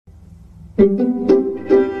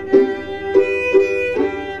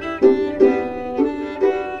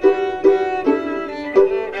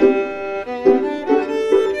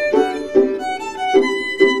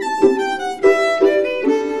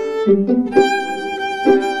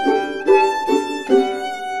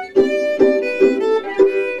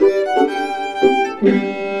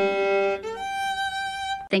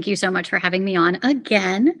Thank you so much for having me on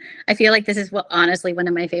again. I feel like this is honestly one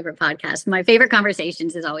of my favorite podcasts. My favorite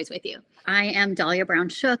conversations is always with you. I am Dahlya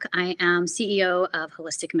Brown-Shook. I am CEO of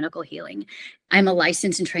Holistic Medical Healing. I'm a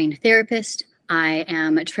licensed and trained therapist. I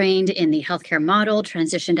am trained in the healthcare model,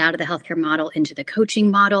 transitioned out of the healthcare model into the coaching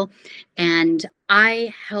model, and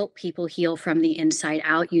I help people heal from the inside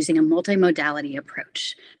out using a multimodality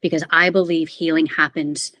approach because I believe healing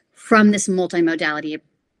happens from this multimodality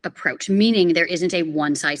approach, meaning there isn't a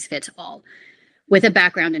one size fits all. With a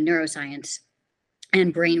background in neuroscience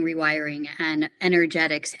and brain rewiring and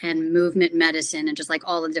energetics and movement medicine and just like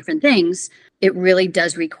all the different things, it really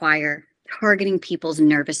does require targeting people's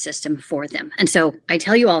nervous system for them. And so I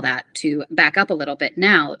tell you all that to back up a little bit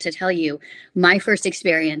now to tell you my first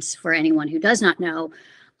experience, for anyone who does not know,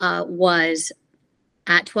 was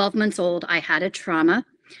at 12 months old. I had a trauma.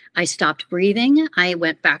 I stopped breathing. I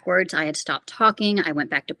went backwards. I had stopped talking. I went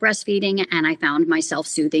back to breastfeeding, and I found my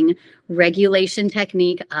self-soothing regulation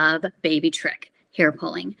technique of baby Trich, hair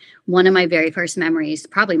pulling. One of my very first memories,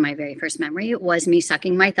 probably my very first memory, was me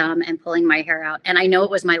sucking my thumb and pulling my hair out. And I know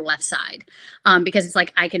it was my left side because it's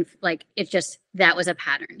like it's just, that was a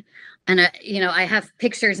pattern. And, I have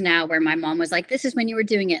pictures now where my mom was like, this is when you were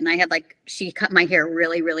doing it. And I had she cut my hair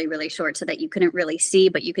really, really, really short so that you couldn't really see,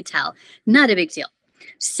 but you could tell. Not a big deal.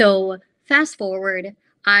 So fast forward,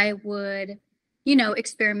 I would,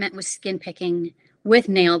 experiment with skin picking, with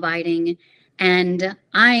nail biting, and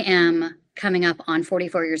I am coming up on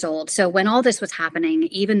 44 years old. So when all this was happening,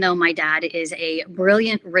 even though my dad is a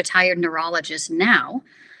brilliant retired neurologist now,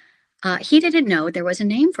 he didn't know there was a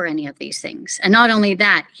name for any of these things. And not only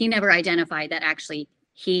that, he never identified that actually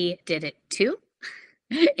he did it too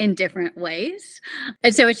in different ways.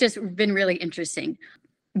 And so it's just been really interesting.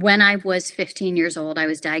 When I was 15 years old, I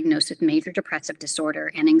was diagnosed with major depressive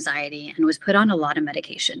disorder and anxiety and was put on a lot of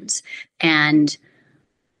medications. And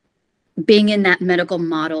being in that medical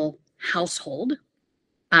model household,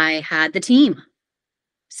 I had the team: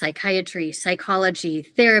 psychiatry, psychology,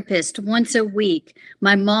 therapist once a week.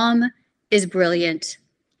 My mom is brilliant.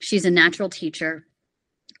 She's a natural teacher.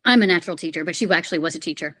 I'm a natural teacher, but she actually was a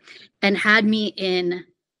teacher and had me in.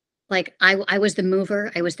 I was the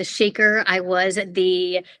mover, I was the shaker, I was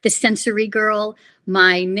the sensory girl.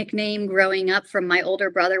 My nickname growing up from my older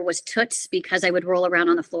brother was Toots because I would roll around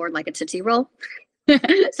on the floor like a Tootsie Roll.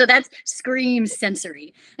 So that's screams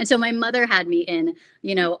sensory. And so my mother had me in,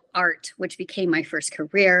 art, which became my first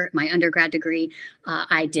career, my undergrad degree.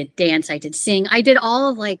 I did dance, I did sing, I did all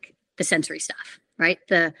of the sensory stuff, right?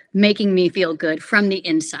 The making me feel good from the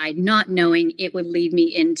inside, not knowing it would lead me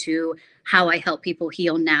into how I help people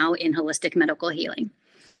heal now in holistic medical healing.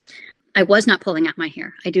 I was not pulling out my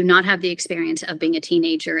hair. I do not have the experience of being a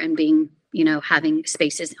teenager and being, having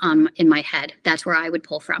spaces in my head. That's where I would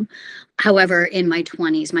pull from. However, in my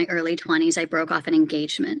 20s, my early 20s, I broke off an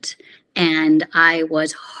engagement and I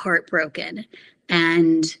was heartbroken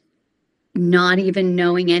and not even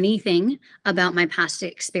knowing anything about my past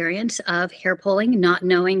experience of hair pulling, not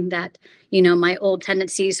knowing that, my old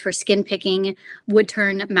tendencies for skin picking would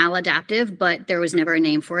turn maladaptive, but there was never a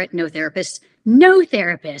name for it. No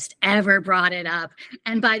therapist ever brought it up.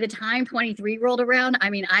 And by the time 23 rolled around,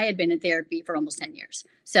 I had been in therapy for almost 10 years.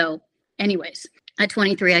 So anyways, at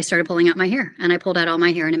 23, I started pulling out my hair and I pulled out all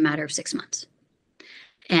my hair in a matter of 6 months.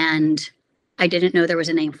 And I didn't know there was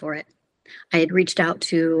a name for it. I had reached out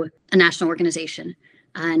to a national organization,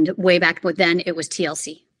 and way back then it was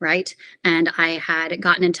TLC, right? And I had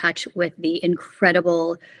gotten in touch with the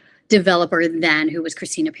incredible developer then, who was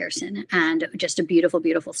Christina Pearson, and just a beautiful,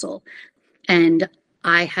 beautiful soul. And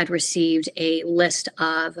I had received a list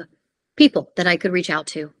of people that I could reach out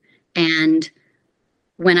to. And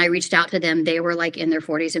when I reached out to them, they were in their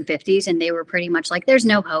 40s and 50s, and they were pretty much like, there's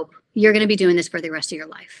no hope. You're going to be doing this for the rest of your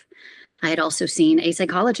life. I had also seen a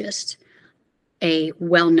psychologist, a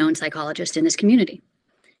well-known psychologist in this community.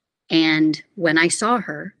 And when I saw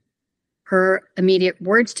her immediate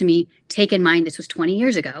words to me, take in mind this was 20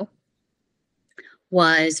 years ago,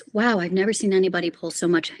 was, wow, I've never seen anybody pull so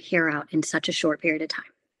much hair out in such a short period of time.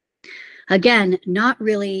 Again, not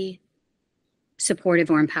really supportive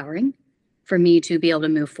or empowering for me to be able to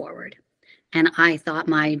move forward. And I thought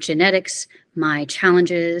my genetics, my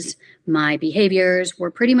challenges, my behaviors were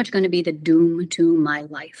pretty much going to be the doom to my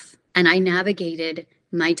life. And I navigated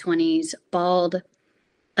my 20s, bald,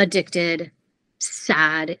 addicted,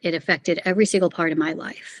 sad. It affected every single part of my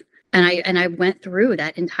life. And I went through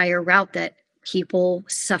that entire route that people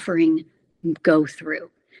suffering go through.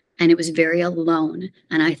 And it was very alone.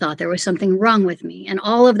 And I thought there was something wrong with me. And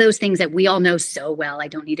all of those things that we all know so well, I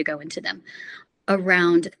don't need to go into them.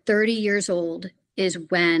 Around 30 years old is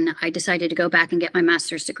when I decided to go back and get my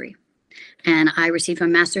master's degree. And I received my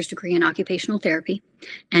master's degree in occupational therapy.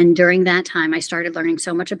 And during that time, I started learning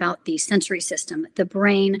so much about the sensory system, the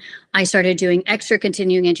brain. I started doing extra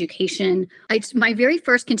continuing education. My very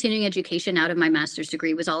first continuing education out of my master's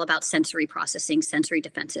degree was all about sensory processing, sensory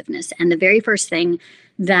defensiveness. And the very first thing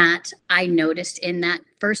that I noticed in that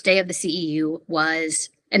first day of the CEU was,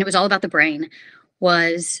 and it was all about the brain,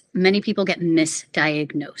 was many people get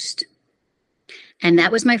misdiagnosed. And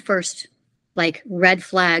that was my first red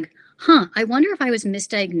flag. I wonder if I was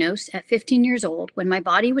misdiagnosed at 15 years old when my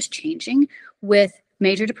body was changing with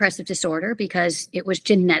major depressive disorder because it was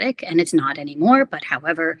genetic, and it's not anymore. But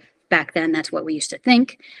however, back then, that's what we used to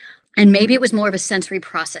think. And maybe it was more of a sensory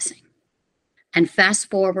processing. And fast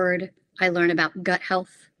forward, I learn about gut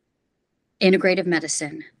health, integrative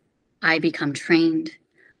medicine. I become trained.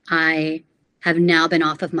 I have now been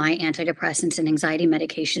off of my antidepressants and anxiety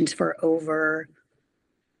medications for over,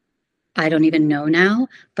 I don't even know now,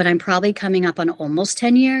 but I'm probably coming up on almost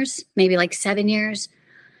 10 years, maybe 7 years,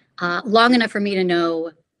 long enough for me to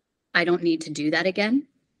know I don't need to do that again.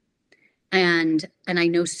 And I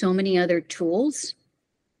know so many other tools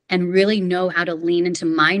and really know how to lean into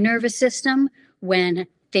my nervous system when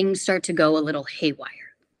things start to go a little haywire.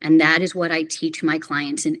 And that is what I teach my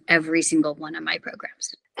clients in every single one of my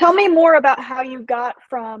programs. Tell me more about how you got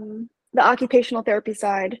from the occupational therapy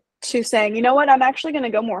side to saying, you know what, I'm actually going to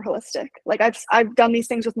go more holistic. I've done these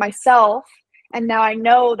things with myself, and now I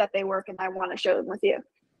know that they work, and I want to share them with you.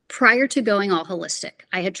 Prior to going all holistic,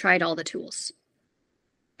 I had tried all the tools,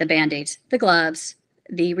 the Band-Aids, the gloves,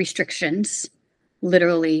 the restrictions,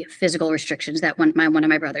 literally physical restrictions that one of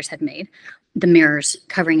my brothers had made, the mirrors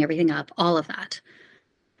covering everything up, all of that.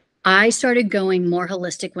 I started going more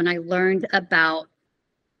holistic when I learned about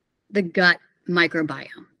the gut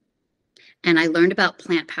microbiome. And I learned about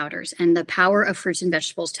plant powders and the power of fruits and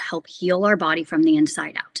vegetables to help heal our body from the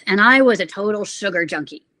inside out. And I was a total sugar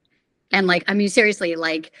junkie. And seriously,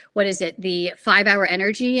 what is it? The 5 Hour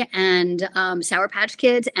Energy and Sour Patch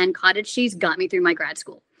Kids and cottage cheese got me through my grad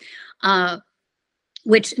school,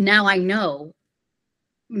 which now I know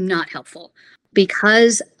not helpful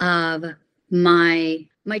because of my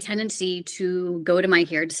tendency to go to my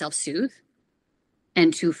hair to self-soothe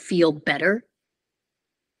and to feel better.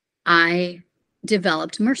 I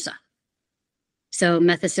developed MRSA, so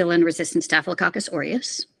methicillin-resistant Staphylococcus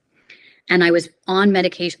aureus, and I was on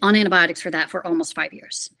antibiotics for that for almost 5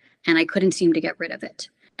 years, and I couldn't seem to get rid of it.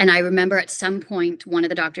 And I remember at some point, one of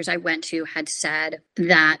the doctors I went to had said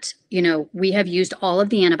that, we have used all of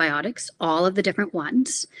the antibiotics, all of the different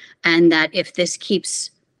ones, and that if this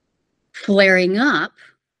keeps flaring up,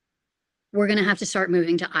 we're going to have to start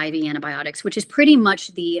moving to IV antibiotics, which is pretty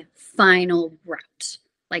much the final route.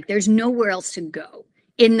 There's nowhere else to go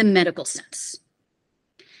in the medical sense.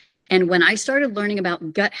 And when I started learning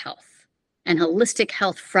about gut health and holistic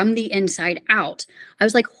health from the inside out, I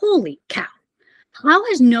was like, holy cow, how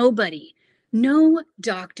has nobody, no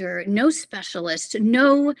doctor, no specialist,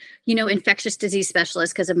 no, infectious disease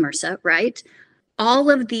specialist because of MRSA, right? All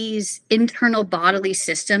of these internal bodily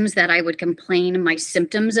systems that I would complain my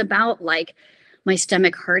symptoms about, like my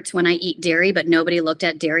stomach hurts when I eat dairy, but nobody looked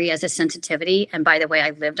at dairy as a sensitivity. And by the way, I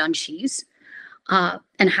lived on cheese,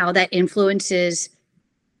 and how that influences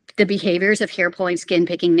the behaviors of hair pulling, skin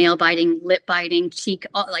picking, nail biting, lip biting, cheek,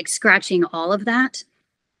 scratching, all of that.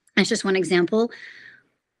 That's just one example.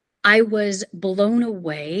 I was blown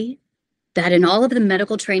away that in all of the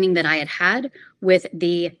medical training that I had had with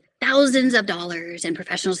the thousands of dollars and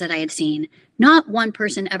professionals that I had seen, not one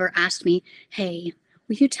person ever asked me, hey,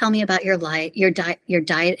 will you tell me about your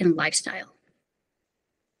diet and lifestyle?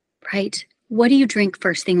 Right? What do you drink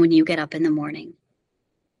first thing when you get up in the morning?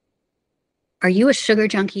 Are you a sugar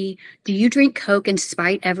junkie? Do you drink Coke and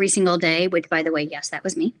Sprite every single day? Which, by the way, yes, that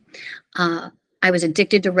was me. I was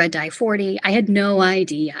addicted to red dye 40. I had no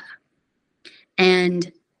idea.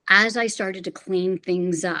 And as I started to clean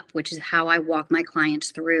things up, which is how I walk my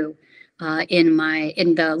clients through in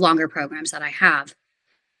the longer programs that I have,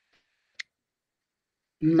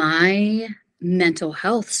 my mental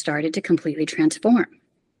health started to completely transform.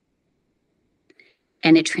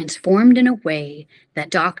 And it transformed in a way that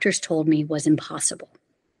doctors told me was impossible.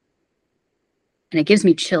 And it gives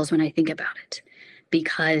me chills when I think about it,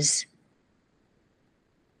 because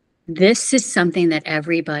This is something that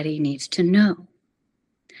everybody needs to know.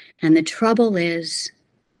 And the trouble is,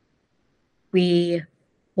 we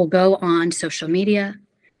will go on social media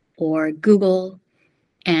or Google,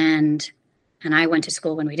 and I went to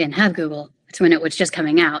school when we didn't have Google. It's when it was just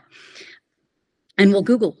coming out. And we'll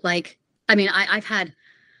Google, like, I mean, I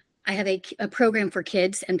have a program for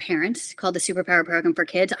kids and parents called the Superpower Program for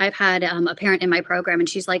Kids. I've had a parent in my program, and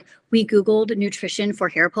she's like, we Googled nutrition for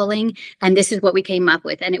hair pulling, and this is what we came up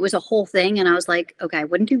with. And it was a whole thing. And I was like, okay, I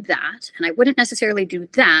wouldn't do that. And I wouldn't necessarily do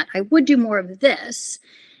that. I would do more of this.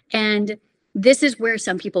 And this is where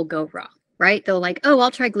some people go wrong, right? They're like, oh,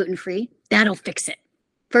 I'll try gluten-free. That'll fix it.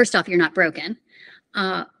 First off, you're not broken,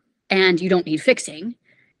 and you don't need fixing.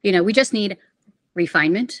 You know, we just need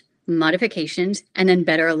refinement, modifications, and then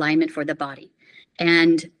better alignment for the body.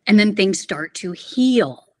 And then things start to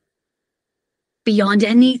heal beyond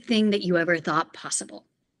anything that you ever thought possible.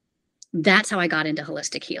 That's how I got into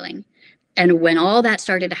holistic healing. And when all that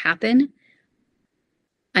started to happen,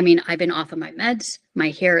 I mean, I've been off of my meds.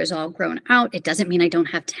 My hair is all grown out. It doesn't mean I don't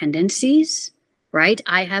have tendencies, right?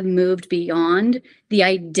 I have moved beyond the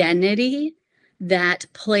identity that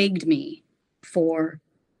plagued me for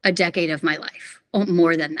a decade of my life, or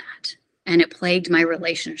more than that. And it plagued my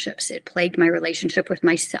relationships. It plagued my relationship with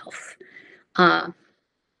myself. And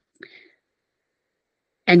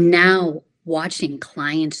now watching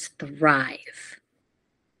clients thrive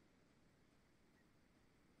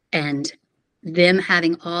and them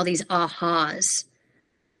having all these ahas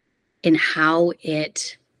in how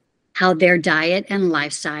their diet and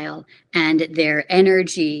lifestyle and their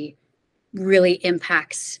energy really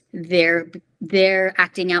impacts their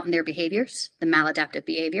acting out in their behaviors, the maladaptive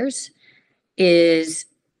behaviors,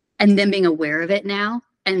 and them being aware of it now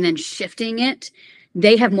and then shifting it,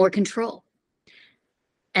 they have more control.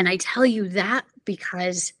 And I tell you that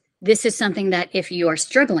because this is something that if you are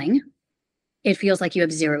struggling, it feels like you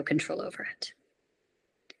have zero control over it.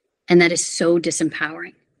 And that is so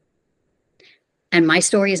disempowering. And my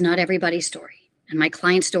story is not everybody's story. And my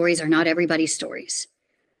client stories are not everybody's stories.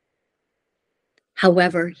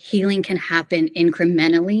 However, healing can happen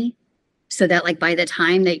incrementally so that, like, by the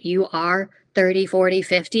time that you are 30, 40,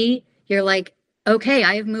 50, you're like, okay,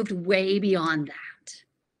 I have moved way beyond that.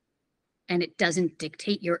 And it doesn't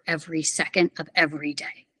dictate your every second of every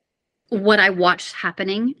day. What I watched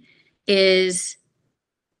happening is,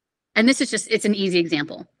 and this is just, it's an easy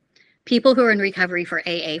example. People who are in recovery for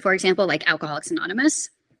AA, for example, like Alcoholics Anonymous,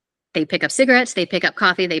 they pick up cigarettes, they pick up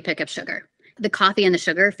coffee, they pick up sugar. The coffee and the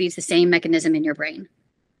sugar feeds the same mechanism in your brain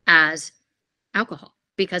as alcohol,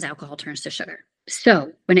 because alcohol turns to sugar.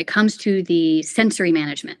 So when it comes to the sensory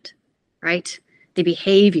management, right, the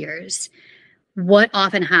behaviors, what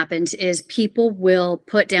often happens is people will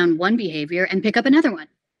put down one behavior and pick up another one.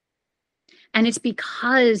 And it's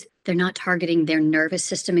because they're not targeting their nervous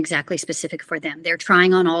system exactly specific for them. They're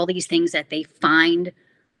trying on all these things that they find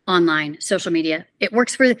online, social media. It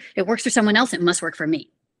works for someone else. It must work for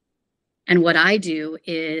me. And what I do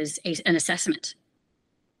is an assessment.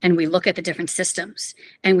 And we look at the different systems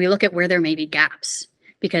and we look at where there may be gaps,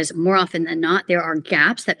 because more often than not, there are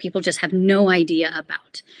gaps that people just have no idea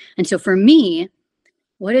about. And so for me,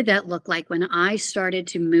 what did that look like when I started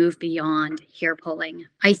to move beyond hair pulling?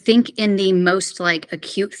 I think in the most like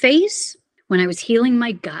acute phase, when I was healing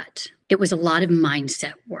my gut, it was a lot of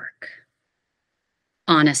mindset work,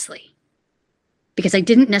 honestly, because I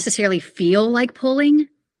didn't necessarily feel like pulling,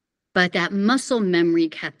 but that muscle memory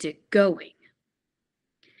kept it going.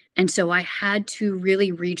 And so I had to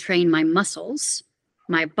really retrain my muscles,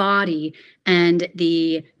 my body, and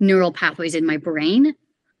the neural pathways in my brain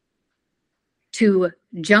to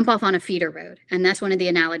jump off on a feeder road. And that's one of the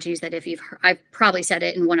analogies that I've probably said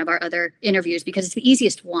it in one of our other interviews because it's the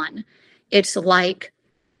easiest one. It's like,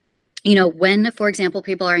 you know, when, for example,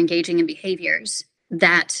 people are engaging in behaviors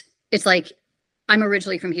that it's like, I'm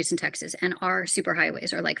originally from Houston, Texas, and our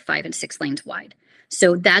superhighways are like 5 and 6 lanes wide.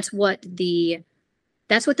 So that's what the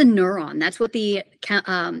neuron, that's what the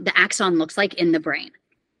axon looks like in the brain.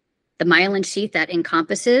 The myelin sheath that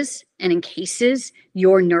encompasses and encases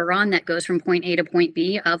your neuron that goes from point A to point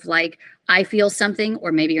B of like, I feel something,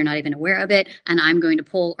 or maybe you're not even aware of it, and I'm going to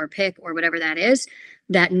pull or pick or whatever that is.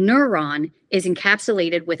 That neuron is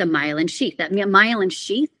encapsulated with a myelin sheath. That myelin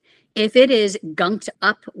sheath, if it is gunked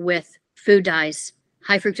up with food dyes,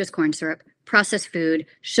 high fructose corn syrup, processed food,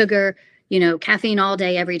 sugar, caffeine all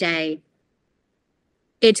day, every day,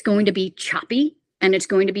 it's going to be choppy and it's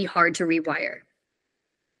going to be hard to rewire.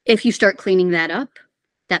 If you start cleaning that up,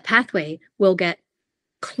 that pathway will get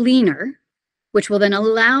cleaner, which will then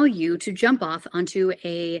allow you to jump off onto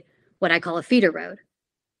what I call a feeder road.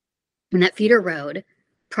 And that feeder road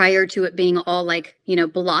prior to it being all like,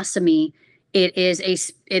 blossomy, it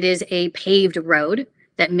is a paved road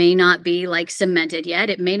that may not be like cemented yet.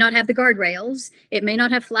 It may not have the guardrails. It may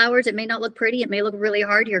not have flowers. It may not look pretty. It may look really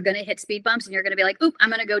hard. You're going to hit speed bumps and you're going to be like, oop, I'm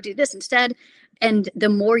going to go do this instead. And the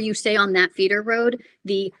more you stay on that feeder road,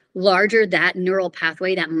 the larger that neural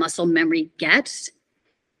pathway, that muscle memory gets.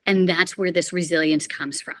 And that's where this resilience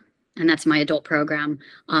comes from. And that's my adult program,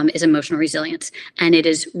 is emotional resilience. And it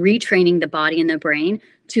is retraining the body and the brain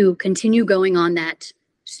to continue going on that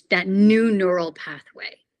new neural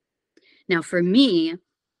pathway. Now, for me,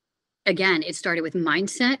 again, it started with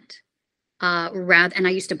mindset, and I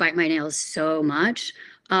used to bite my nails so much.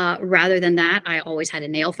 Rather than that, I always had a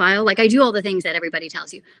nail file. Like I do all the things that everybody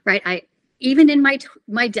tells you, right? Even in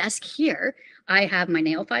my desk here, I have my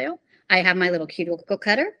nail file. I have my little cuticle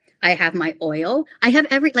cutter. I have my oil. I have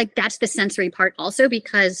that's the sensory part also,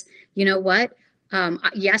 because you know what?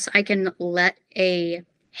 Yes, I can let a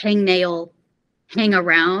hangnail hang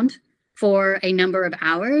around for a number of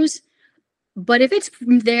hours, but if it's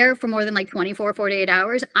there for more than like 24, 48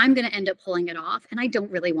 hours, I'm going to end up pulling it off. And I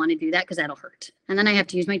don't really want to do that because that'll hurt. And then I have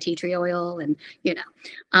to use my tea tree oil and,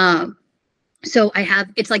 so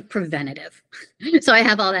it's like preventative. So I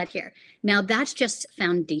have all that here. Now that's just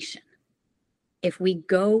foundation. If we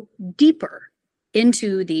go deeper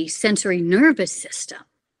into the sensory nervous system,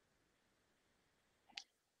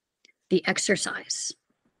 the exercise,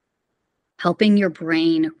 helping your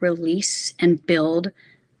brain release and build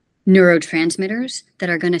neurotransmitters that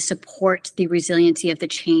are going to support the resiliency of the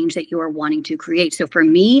change that you are wanting to create. So for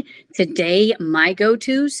me today, my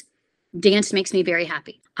go-tos, dance makes me very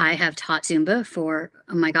happy. I have taught Zumba for,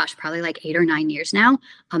 oh my gosh, probably like 8 or 9 years now.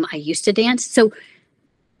 I used to dance. So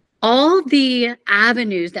all the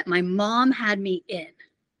avenues that my mom had me in,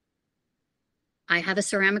 I have a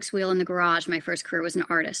ceramics wheel in the garage. My first career was an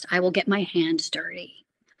artist. I will get my hands dirty.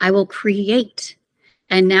 I will create.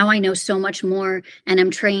 And now I know so much more, and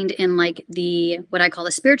I'm trained in like what I call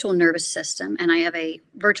the spiritual nervous system. And I have a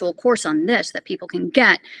virtual course on this that people can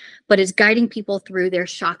get, but it's guiding people through their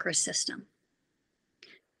chakra system.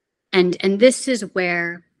 And this is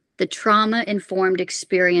where the trauma-informed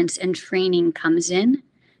experience and training comes in,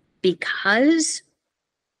 because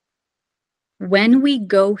when we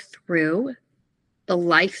go through the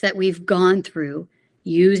life that we've gone through,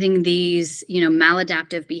 using these,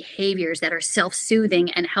 maladaptive behaviors that are self-soothing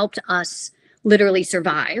and helped us literally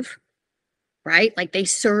survive, right? Like they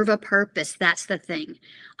serve a purpose. That's the thing.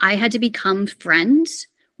 I had to become friends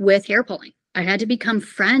with hair pulling. I had to become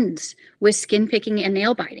friends with skin picking and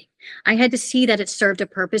nail biting. I had to see that it served a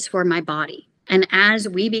purpose for my body. And as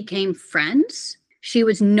we became friends, she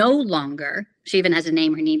was no longer, she even has a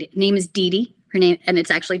name. Her name is Dee Dee. Her name, and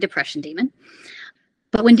it's actually Depression Demon.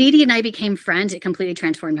 But when Dee Dee and I became friends, it completely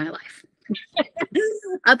transformed my life.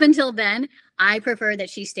 Up until then, I preferred that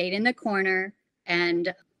she stayed in the corner,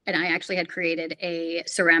 and I actually had created a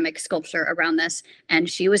ceramic sculpture around this, and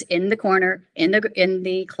she was in the corner, in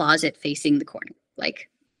the closet facing the corner, like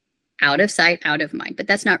out of sight, out of mind. But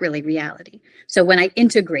that's not really reality. So when I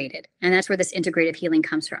integrated, and that's where this integrative healing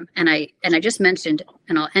comes from, and I just mentioned,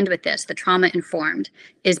 and I'll end with this, the trauma informed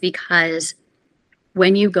is because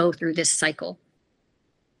when you go through this cycle,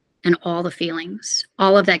 and all the feelings,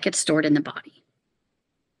 all of that gets stored in the body.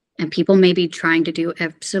 And people may be trying to do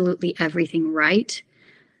absolutely everything right.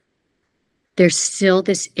 There's still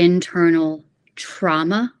this internal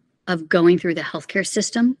trauma of going through the healthcare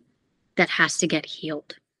system that has to get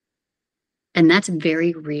healed. And that's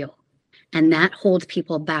very real. And that holds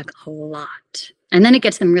people back a lot. And then it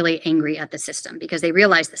gets them really angry at the system because they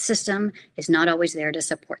realize the system is not always there to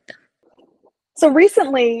support them. So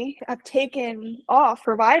recently, I've taken off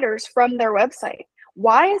providers from their website.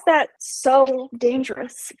 Why is that so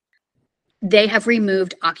dangerous? They have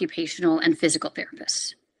removed occupational and physical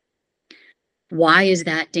therapists. Why is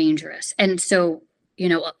that dangerous? And so,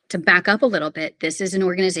 to back up a little bit, this is an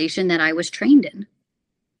organization that I was trained in.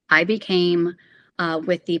 I became,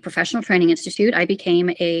 with the Professional Training Institute, I became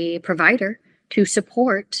a provider to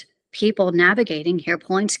support people navigating hair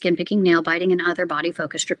pulling, skin picking, nail biting, and other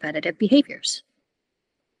body-focused repetitive behaviors.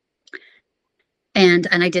 And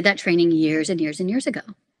I did that training years and years and years ago.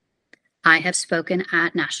 I have spoken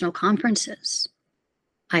at national conferences.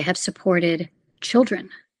 I have supported children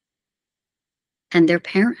and their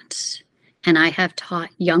parents. And I have taught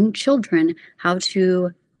young children how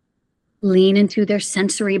to lean into their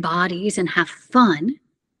sensory bodies and have fun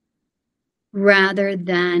rather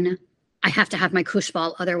than I have to have my cush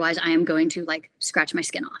ball, otherwise I am going to scratch my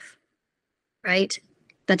skin off, right?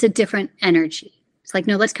 That's a different energy. It's like,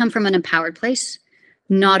 no, let's come from an empowered place,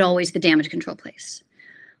 not always the damage control place.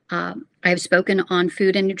 I have spoken on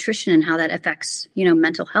food and nutrition and how that affects,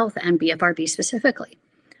 mental health and BFRB specifically.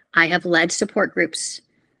 I have led support groups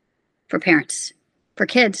for parents, for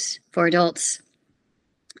kids, for adults.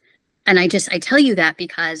 And I tell you that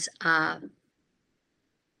because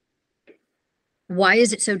why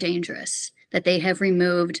is it so dangerous that they have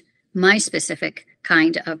removed my specific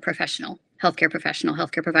kind of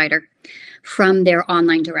healthcare provider from their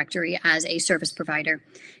online directory as a service provider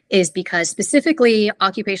is because specifically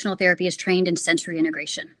occupational therapy is trained in sensory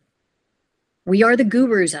integration. We are the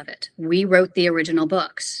gurus of it. We wrote the original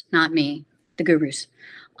books, not me, the gurus.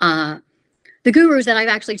 The gurus that I've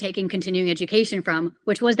actually taken continuing education from,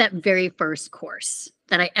 which was that very first course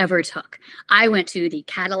that I ever took. I went to the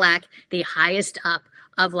Cadillac, the highest up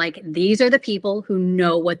of these are the people who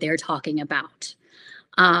know what they're talking about.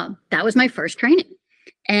 That was my first training.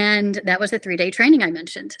 And that was the 3-day training I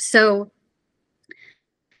mentioned. So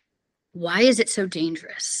why is it so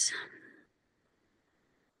dangerous?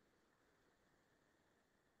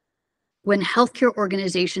 When healthcare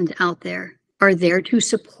organizations out there are there to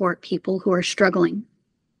support people who are struggling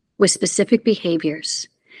with specific behaviors,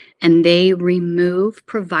 and they remove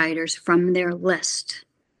providers from their list,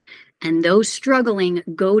 and those struggling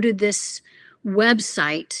go to this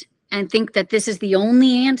website and think that this is the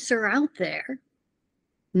only answer out there,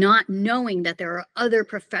 not knowing that there are other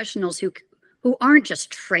professionals who aren't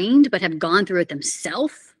just trained but have gone through it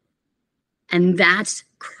themselves. And that's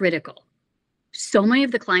critical. So many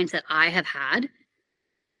of the clients that I have had,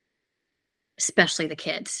 especially the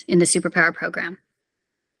kids in the Superpower program,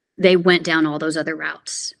 they went down all those other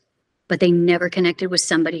routes, but they never connected with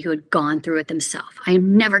somebody who had gone through it themselves. I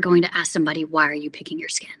am never going to ask somebody, why are you picking your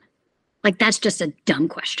skin? That's just a dumb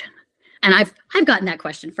question. And I've gotten that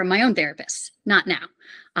question from my own therapist, not now,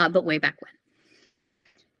 but way back when.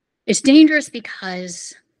 It's dangerous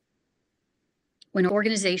because when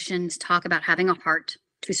organizations talk about having a heart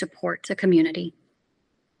to support the community,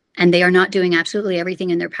 and they are not doing absolutely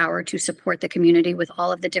everything in their power to support the community with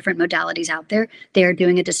all of the different modalities out there, they are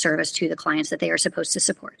doing a disservice to the clients that they are supposed to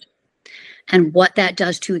support. And what that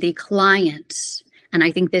does to the clients, and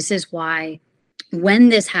I think this is why when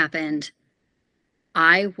this happened,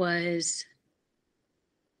 I was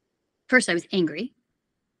angry,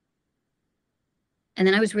 and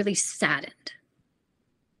then I was really saddened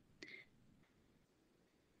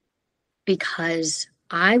because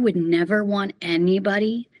I would never want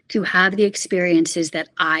anybody to have the experiences that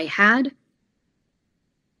I had,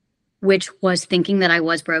 which was thinking that I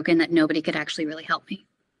was broken, that nobody could actually really help me.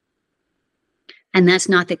 And that's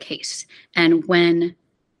not the case. And when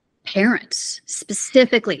parents,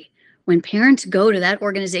 specifically, when parents go to that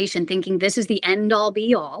organization thinking this is the end all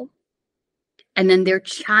be all, and then their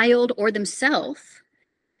child or themselves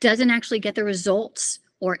doesn't actually get the results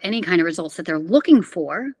or any kind of results that they're looking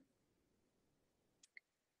for,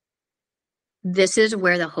 this is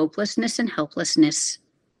where the hopelessness and helplessness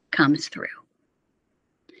comes through.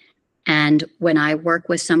 And when I work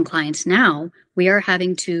with some clients now, we are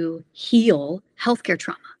having to heal healthcare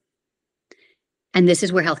trauma. And this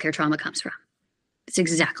is where healthcare trauma comes from. It's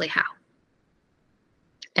exactly how.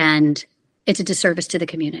 And it's a disservice to the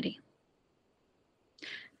community.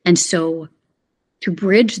 And so to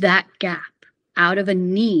bridge that gap out of a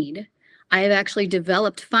need, I have actually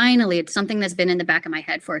developed, finally, it's something that's been in the back of my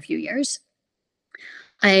head for a few years,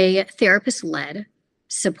 a therapist-led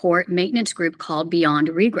support maintenance group called Beyond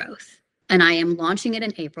Regrowth. And I am launching it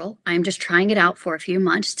in April. I'm just trying it out for a few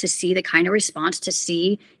months to see the kind of response, to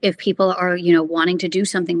see if people are, wanting to do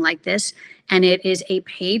something like this. And it is a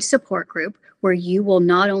paid support group where you will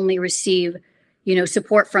not only receive,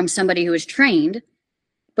 support from somebody who is trained,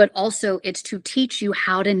 but also it's to teach you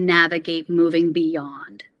how to navigate moving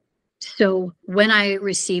beyond. So when I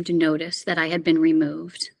received notice that I had been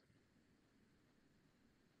removed,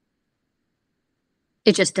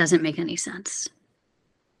 it just doesn't make any sense.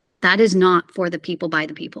 That is not for the people by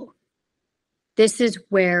the people. This is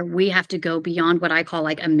where we have to go beyond what I call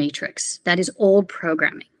a matrix. That is old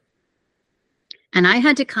programming. And I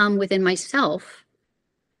had to come within myself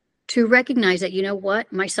to recognize that,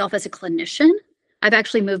 myself as a clinician, I've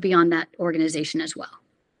actually moved beyond that organization as well.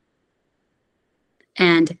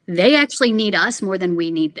 And they actually need us more than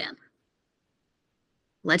we need them.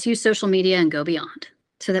 Let's use social media and go beyond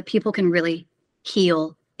so that people can really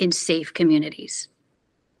heal in safe communities.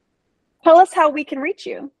 Tell us how we can reach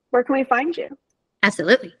you. Where can we find you?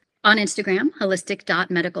 Absolutely. On Instagram,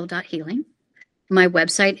 holistic.medical.healing. My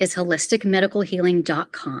website is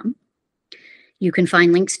holisticmedicalhealing.com. You can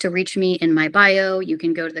find links to reach me in my bio. You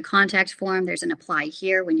can go to the contact form. There's an apply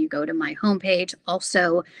here when you go to my homepage.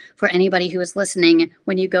 Also, for anybody who is listening,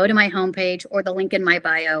 when you go to my homepage or the link in my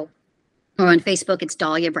bio or on Facebook, it's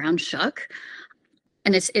Dahlya Brown Shook.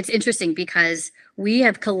 And it's interesting because we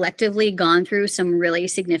have collectively gone through some really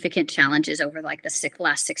significant challenges over like the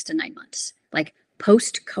last 6 to 9 months. Like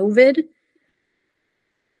post COVID,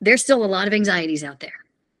 there's still a lot of anxieties out there.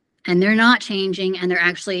 And they're not changing, and they're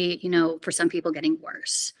actually, for some people getting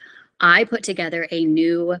worse. I put together a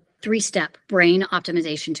new 3-step brain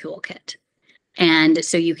optimization toolkit. And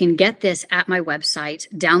so you can get this at my website,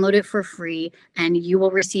 download it for free, and you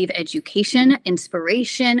will receive education,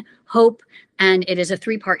 inspiration, hope, and it is a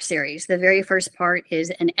 3-part series. The very first part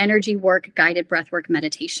is an energy work guided breathwork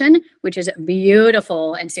meditation, which is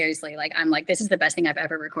beautiful. And seriously, I'm like, this is the best thing I've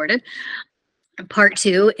ever recorded. Part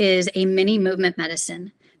 2 is a mini movement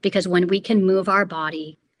medicine. Because when we can move our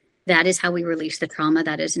body, that is how we release the trauma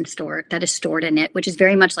that is stored in it, which is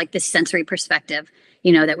very much like this sensory perspective,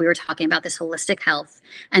 that we were talking about, this holistic health.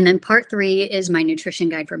 And then part 3 is my nutrition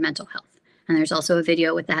guide for mental health. And there's also a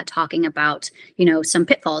video with that talking about, some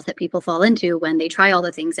pitfalls that people fall into when they try all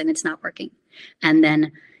the things and it's not working. And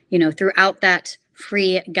then, throughout that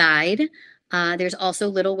free guide, there's also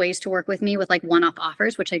little ways to work with me with like one-off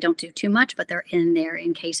offers, which I don't do too much, but they're in there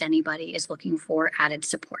in case anybody is looking for added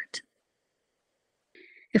support.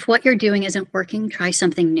 If what you're doing isn't working, try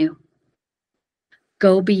something new.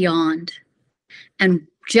 Go beyond. And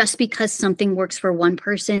just because something works for one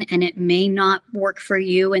person and it may not work for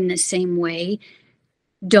you in the same way,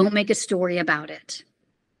 don't make a story about it.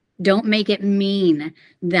 Don't make it mean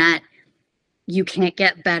that you can't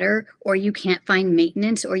get better, or you can't find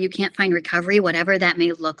maintenance, or you can't find recovery, whatever that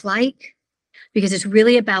may look like, because it's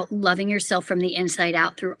really about loving yourself from the inside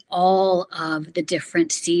out through all of the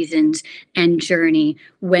different seasons and journey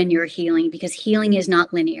when you're healing, because healing is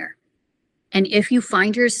not linear. And if you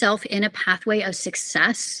find yourself in a pathway of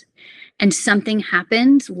success and something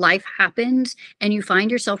happens, life happens, and you find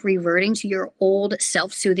yourself reverting to your old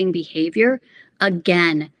self-soothing behavior,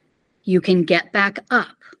 again, you can get back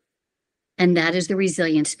up. And that is the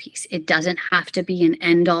resilience piece. It doesn't have to be an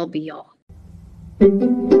end all be all.